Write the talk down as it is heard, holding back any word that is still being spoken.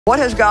What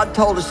has God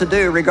told us to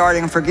do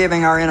regarding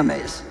forgiving our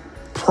enemies?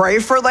 Pray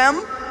for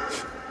them?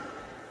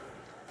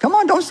 Come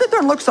on, don't sit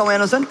there and look so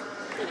innocent.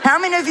 How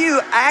many of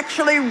you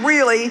actually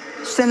really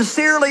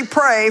sincerely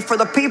pray for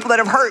the people that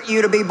have hurt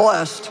you to be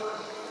blessed?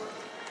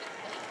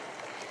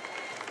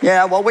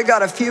 Yeah, well, we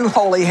got a few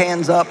holy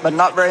hands up, but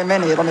not very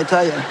many, let me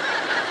tell you.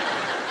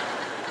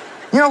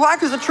 You know why?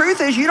 Because the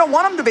truth is you don't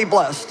want them to be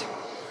blessed.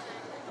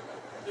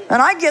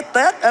 And I get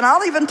that, and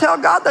I'll even tell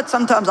God that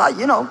sometimes.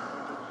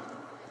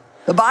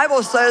 The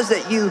Bible says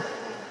that you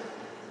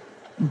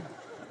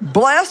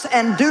bless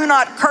and do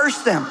not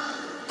curse them.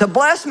 To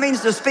bless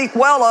means to speak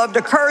well of.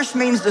 To curse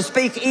means to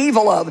speak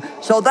evil of.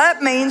 So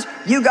that means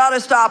you got to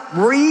stop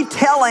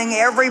retelling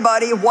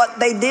everybody what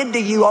they did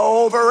to you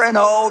over and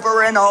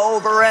over and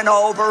over and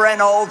over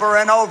and over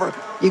and over.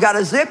 You got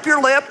to zip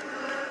your lip,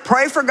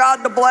 pray for God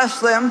to bless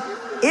them.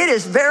 It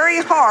is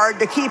very hard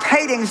to keep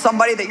hating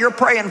somebody that you're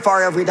praying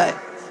for every day.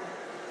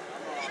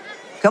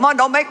 Come on,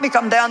 don't make me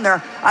come down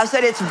there. I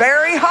said it's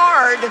very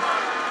hard.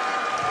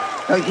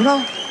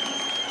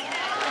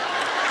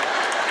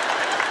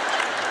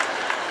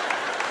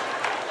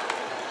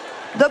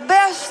 The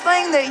best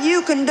thing that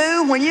you can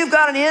do when you've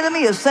got an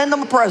enemy is send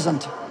them a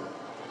present.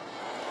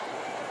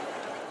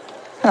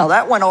 Now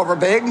that went over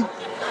big.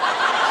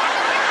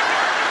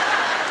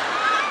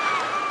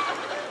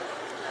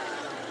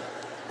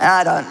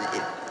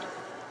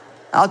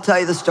 I'll tell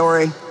you the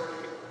story.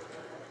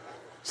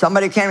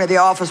 Somebody came to the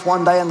office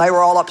one day and they were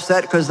all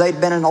upset because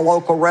they'd been in a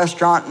local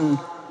restaurant and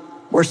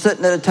were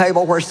sitting at a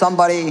table where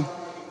somebody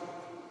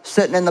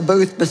sitting in the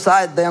booth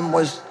beside them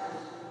was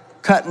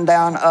cutting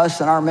down us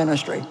and our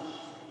ministry.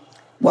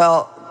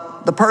 Well,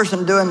 the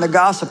person doing the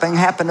gossiping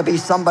happened to be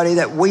somebody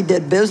that we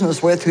did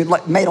business with who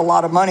made a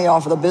lot of money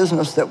off of the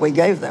business that we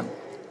gave them.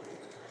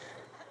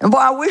 And boy,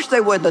 I wish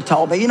they wouldn't have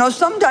told me.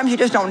 Sometimes you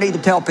just don't need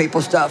to tell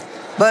people stuff.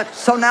 But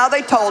so now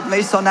they told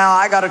me, so now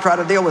I got to try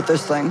to deal with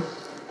this thing.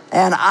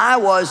 And I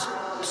was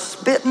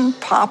spitting,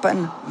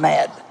 popping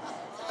mad.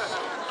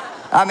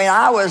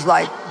 I was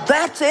like,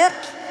 that's it?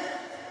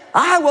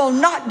 I will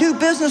not do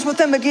business with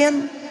them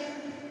again.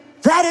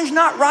 That is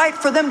not right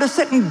for them to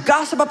sit and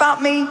gossip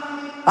about me.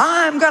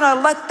 I'm going to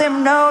let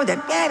them know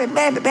that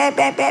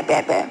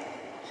blah.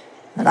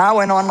 And I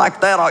went on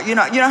like that. You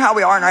know how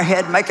we are in our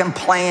head making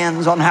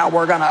plans on how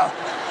we're going to.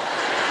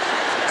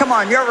 Come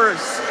on, you ever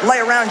lay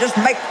around and just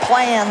make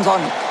plans on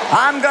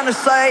I'm going to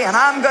say and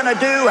I'm going to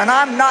do and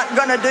I'm not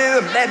going to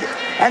do.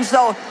 And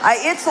so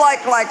it's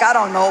like I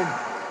don't know,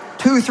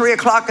 2, 3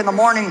 o'clock in the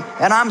morning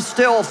and I'm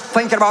still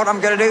thinking about what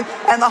I'm going to do.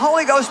 And the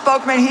Holy Ghost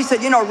spoke to me and he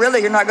said, really,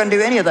 you're not going to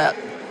do any of that.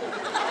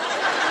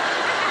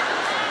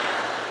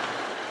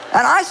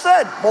 And I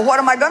said, well, what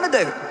am I going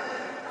to do?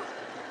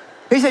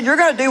 He said, you're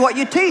going to do what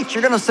you teach.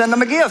 You're going to send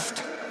them a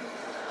gift.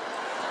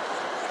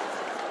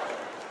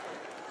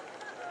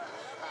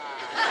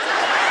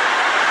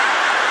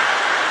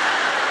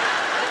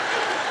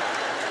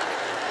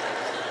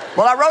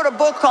 Well, I wrote a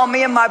book called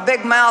Me and My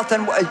Big Mouth,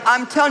 and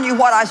I'm telling you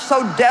what, I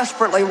so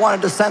desperately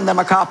wanted to send them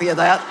a copy of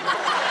that.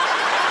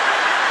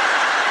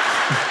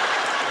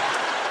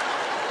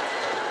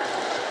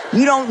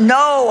 You don't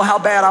know how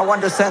bad I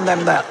wanted to send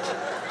them that.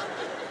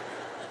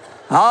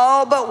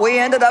 Oh, but we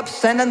ended up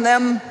sending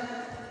them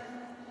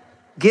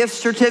gift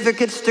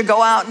certificates to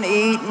go out and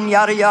eat and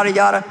yada, yada,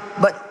 yada.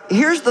 But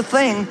here's the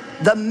thing.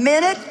 The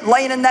minute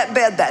laying in that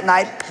bed that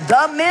night,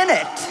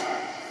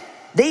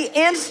 the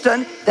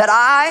instant that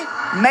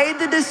I made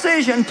the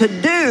decision to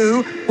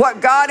do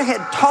what God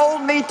had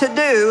told me to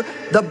do,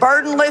 the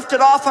burden lifted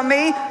off of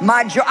me.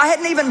 My joy, I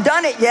hadn't even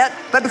done it yet,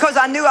 but because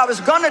I knew I was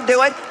going to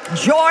do it,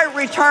 joy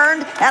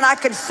returned, and I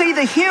could see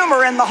the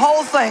humor in the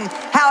whole thing,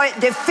 how it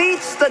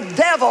defeats the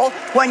devil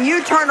when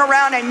you turn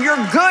around and you're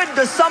good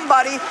to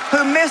somebody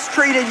who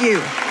mistreated you.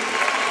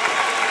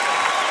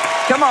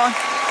 Come on.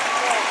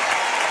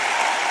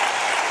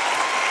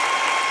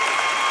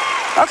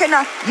 Okay,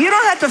 now, you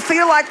don't have to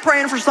feel like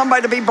praying for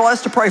somebody to be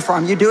blessed to pray for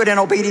them. You do it in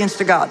obedience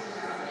to God.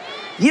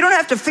 You don't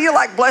have to feel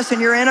like blessing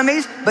your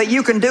enemies, but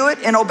you can do it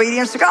in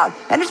obedience to God.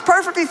 And it's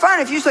perfectly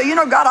fine if you say,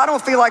 God, I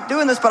don't feel like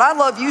doing this, but I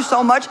love you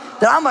so much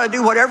that I'm going to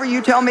do whatever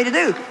you tell me to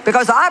do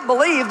because I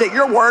believe that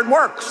your word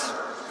works.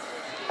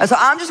 And so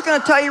I'm just going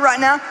to tell you right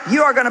now,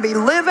 you are going to be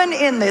living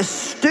in this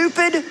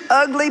stupid,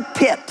 ugly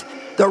pit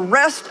the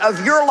rest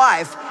of your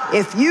life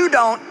if you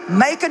don't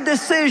make a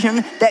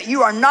decision that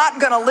you are not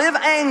going to live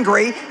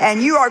angry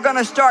and you are going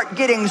to start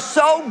getting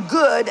so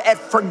good at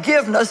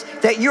forgiveness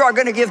that you are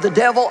going to give the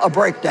devil a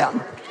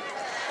breakdown.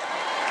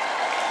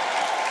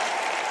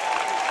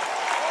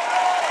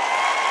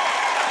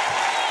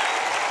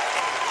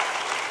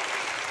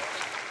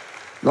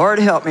 Lord,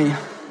 help me.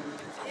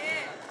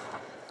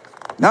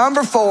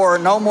 Number 4,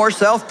 no more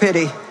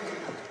self-pity.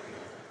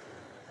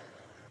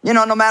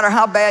 No matter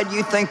how bad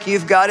you think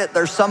you've got it,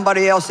 there's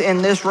somebody else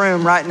in this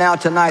room right now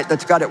tonight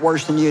that's got it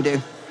worse than you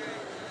do.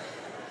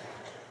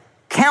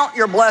 Count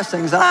your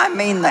blessings, and I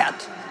mean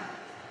that.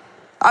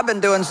 I've been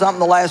doing something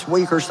the last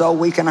week or so,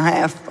 week and a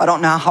half. I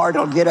don't know how hard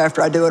it'll get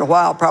after I do it a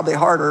while, probably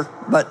harder,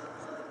 but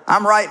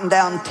I'm writing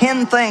down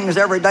 10 things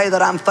every day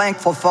that I'm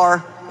thankful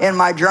for in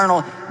my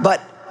journal,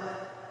 but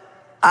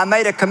I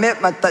made a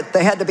commitment that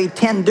they had to be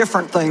 10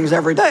 different things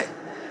every day.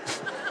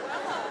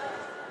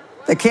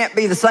 They can't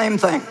be the same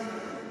thing.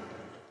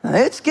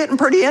 It's getting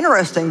pretty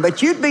interesting,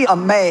 but you'd be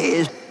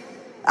amazed.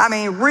 I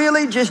mean,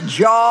 really just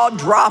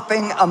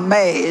jaw-dropping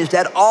amazed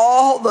at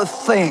all the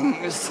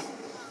things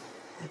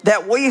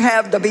that we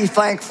have to be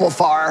thankful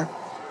for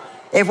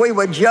if we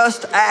would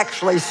just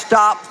actually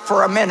stop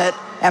for a minute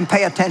and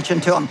pay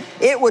attention to them.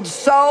 It would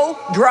so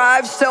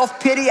drive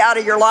self-pity out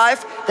of your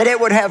life that it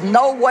would have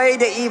no way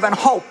to even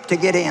hope to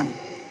get in.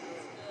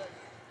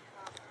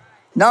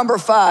 Number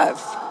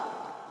 5.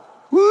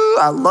 Woo,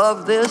 I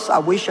love this. I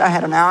wish I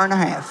had an hour and a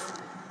half.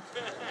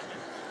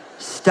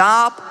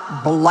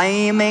 Stop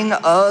blaming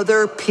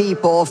other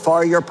people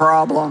for your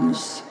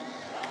problems.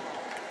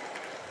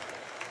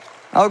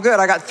 Oh, good.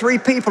 I got 3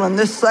 people in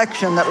this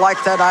section that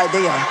like that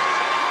idea.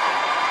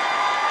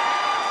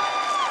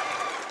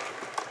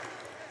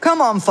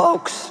 Come on,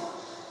 folks.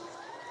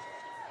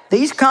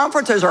 These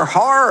conferences are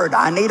hard.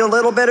 I need a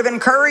little bit of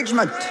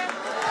encouragement.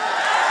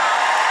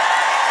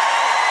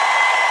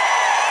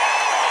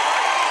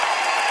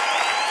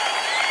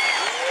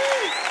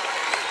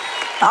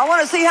 I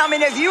want to see how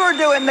many of you are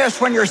doing this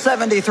when you're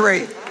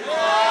 73.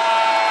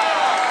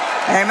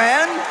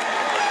 Amen.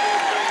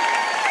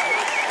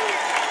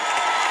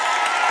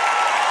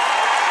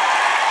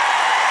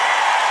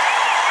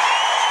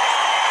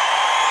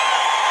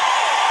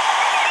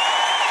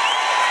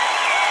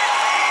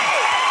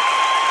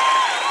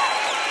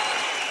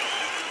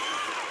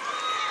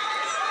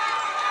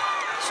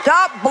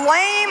 Stop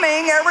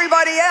blaming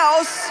everybody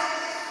else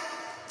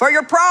for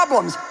your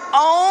problems.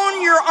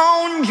 Own your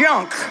own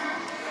junk.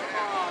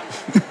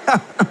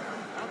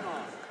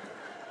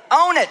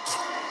 Own it.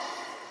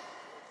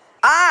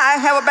 I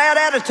have a bad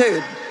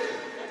attitude,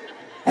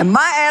 and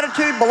my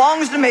attitude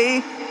belongs to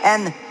me,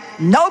 and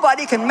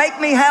nobody can make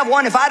me have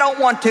one if I don't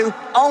want to.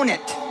 Own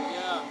it.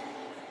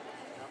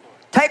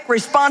 Take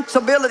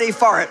responsibility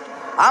for it.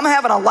 I'm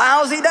having a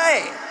lousy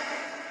day.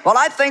 Well,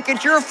 I think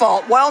it's your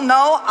fault. Well,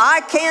 no,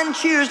 I can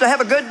choose to have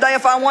a good day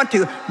if I want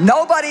to.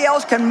 Nobody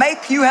else can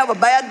make you have a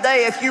bad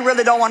day if you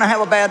really don't want to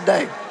have a bad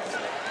day.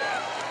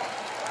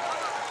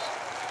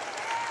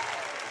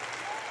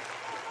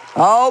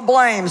 Oh,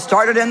 blame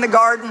started in the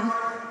garden.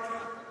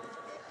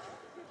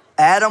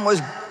 Adam was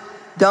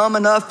dumb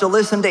enough to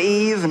listen to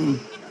Eve, and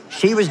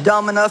she was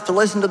dumb enough to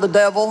listen to the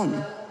devil.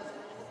 And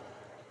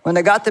when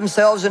they got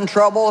themselves in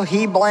trouble,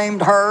 he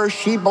blamed her,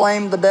 she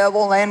blamed the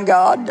devil and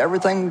God.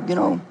 Everything,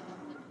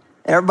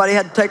 everybody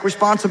had to take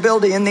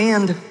responsibility in the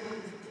end.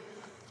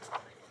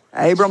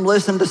 Abram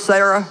listened to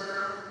Sarah.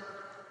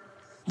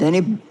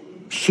 Then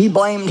she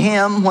blamed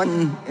him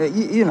when,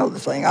 you know the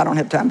thing. I don't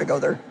have time to go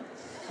there.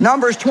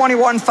 Numbers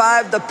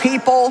 21:5, the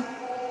people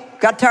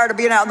got tired of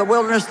being out in the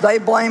wilderness. They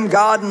blamed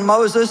God and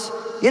Moses.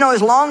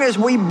 As long as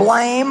we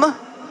blame,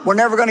 we're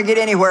never going to get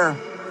anywhere.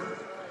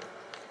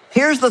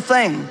 Here's the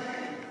thing.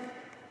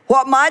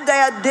 What my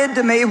dad did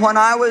to me when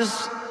I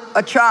was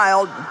a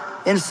child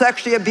in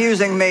sexually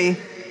abusing me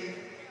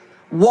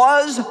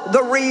was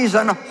the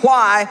reason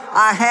why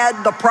I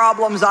had the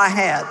problems I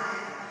had.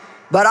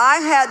 But I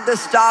had to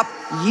stop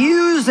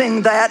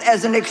using that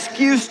as an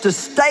excuse to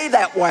stay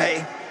that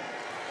way.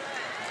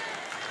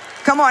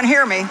 Come on,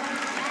 hear me.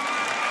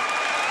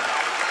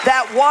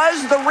 That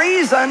was the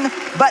reason,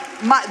 but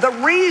the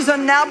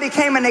reason now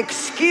became an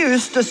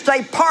excuse to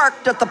stay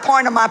parked at the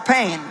point of my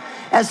pain.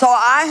 And so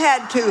I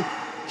had to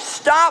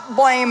stop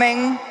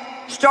blaming,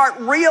 start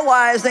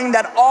realizing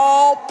that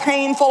all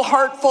painful,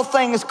 hurtful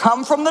things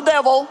come from the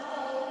devil.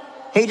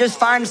 He just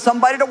finds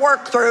somebody to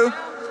work through.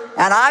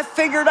 And I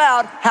figured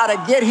out how to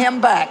get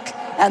him back.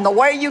 And the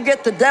way you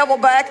get the devil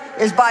back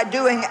is by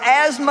doing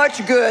as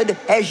much good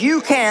as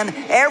you can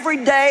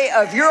every day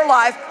of your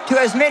life to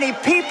as many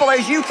people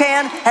as you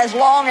can, as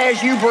long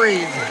as you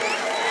breathe.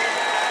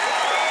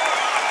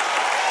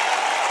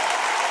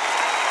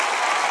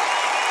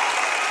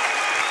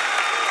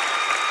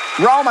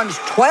 Romans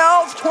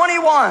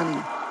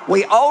 12:21,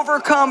 we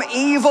overcome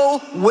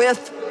evil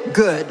with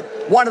good.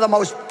 One of the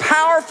most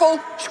powerful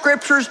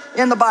scriptures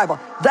in the Bible.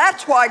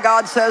 That's why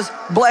God says,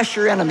 bless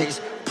your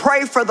enemies.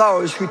 Pray for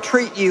those who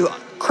treat you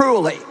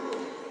cruelly.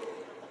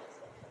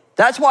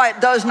 That's why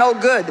it does no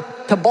good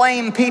to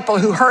blame people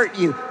who hurt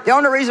you. The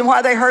only reason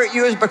why they hurt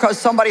you is because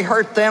somebody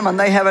hurt them and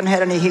they haven't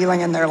had any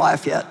healing in their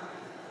life yet.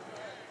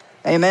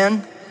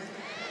 Amen?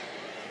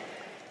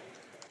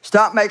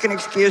 Stop making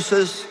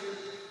excuses.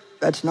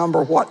 That's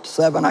number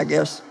 7, I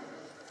guess.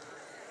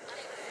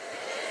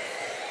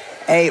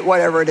 8,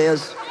 whatever it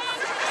is.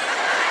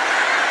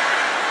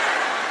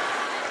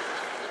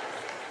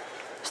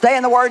 Stay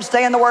in the Word,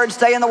 stay in the Word,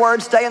 stay in the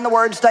Word, stay in the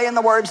Word, stay in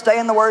the Word, stay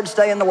in the Word,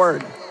 stay in the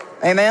Word.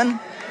 Amen?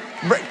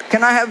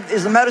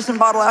 Is the medicine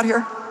bottle out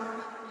here?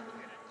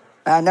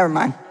 Never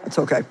mind, it's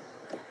okay.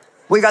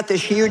 We got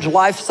this huge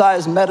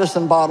life-size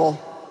medicine bottle.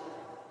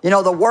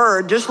 The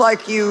Word, just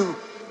like you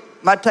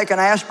might take an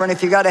aspirin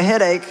if you got a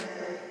headache,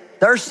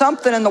 there's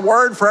something in the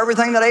Word for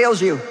everything that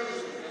ails you.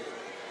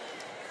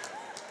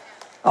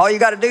 All you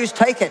got to do is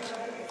take it.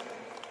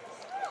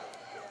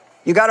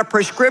 You got a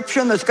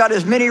prescription that's got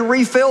as many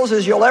refills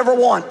as you'll ever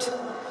want.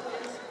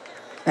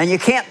 And you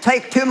can't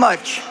take too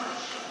much.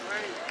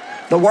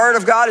 The Word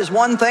of God is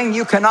one thing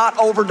you cannot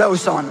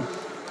overdose on.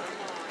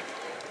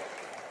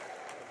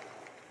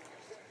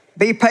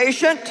 Be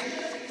patient.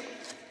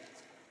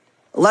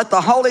 Let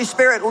the Holy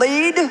Spirit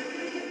lead.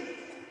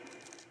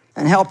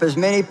 And help as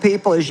many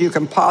people as you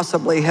can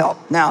possibly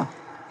help. Now,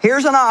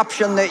 here's an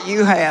option that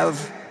you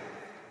have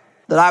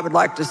that I would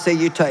like to see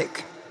you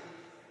take.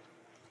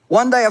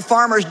 One day a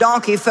farmer's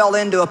donkey fell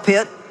into a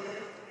pit,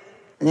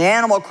 and the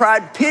animal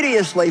cried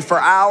piteously for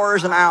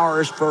hours and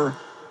hours, for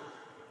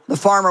the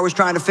farmer was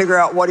trying to figure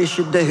out what he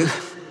should do.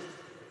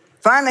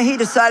 Finally, he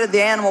decided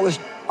the animal was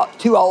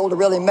too old to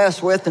really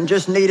mess with and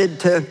just needed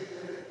to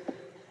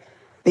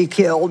be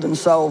killed. And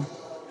so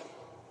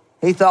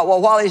he thought,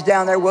 well, while he's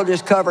down there, we'll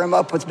just cover him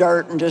up with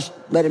dirt and just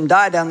let him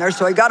die down there.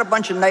 So he got a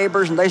bunch of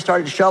neighbors, and they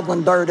started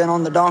shoveling dirt in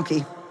on the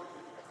donkey.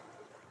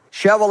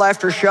 Shovel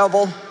after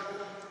shovel.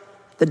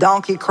 The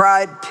donkey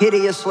cried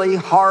piteously,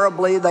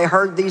 horribly. They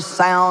heard these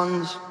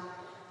sounds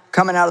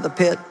coming out of the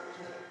pit.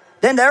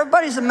 Then to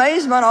everybody's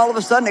amazement, all of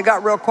a sudden it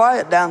got real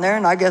quiet down there,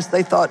 and I guess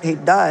they thought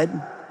he'd died.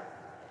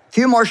 A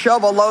few more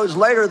shovel loads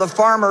later, the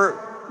farmer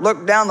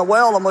looked down the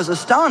well and was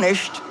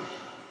astonished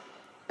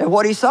at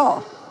what he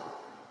saw.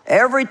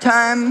 Every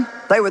time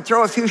they would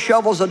throw a few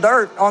shovels of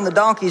dirt on the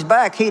donkey's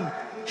back, he'd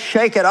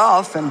shake it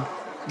off and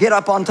get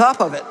up on top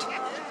of it.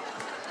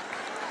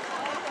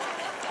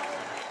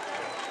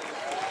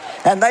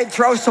 And they'd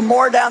throw some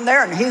more down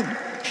there, and he'd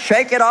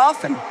shake it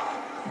off and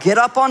get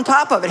up on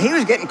top of it. He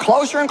was getting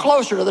closer and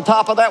closer to the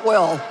top of that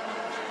well.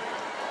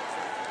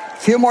 A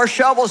few more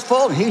shovels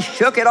full, and he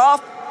shook it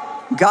off,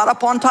 got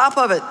up on top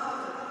of it.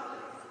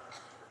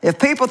 If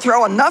people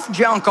throw enough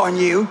junk on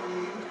you,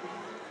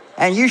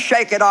 and you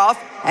shake it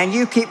off, and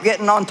you keep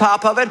getting on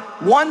top of it,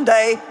 one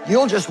day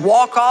you'll just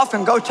walk off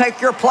and go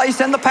take your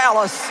place in the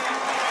palace.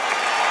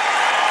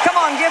 Come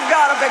on, give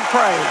God a big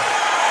praise.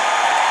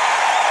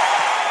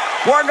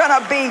 We're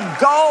gonna be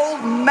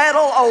gold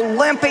medal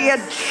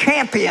Olympiad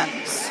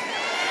champions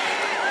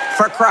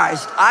for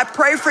Christ. I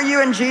pray for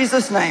you in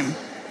Jesus' name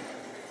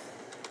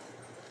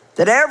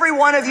that every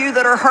one of you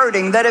that are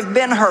hurting, that have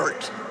been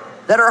hurt,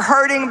 that are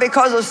hurting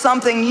because of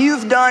something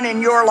you've done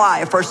in your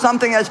life or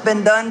something that's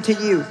been done to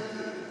you,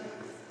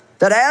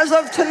 that as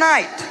of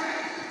tonight,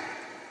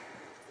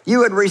 you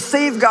would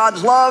receive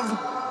God's love,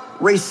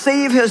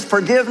 receive His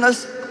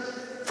forgiveness,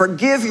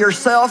 forgive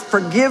yourself,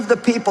 forgive the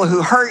people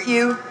who hurt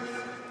you,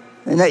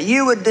 and that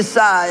you would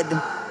decide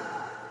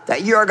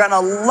that you are going to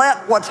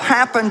let what's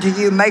happened to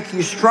you make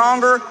you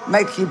stronger,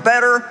 make you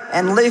better,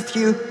 and lift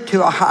you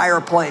to a higher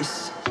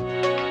place.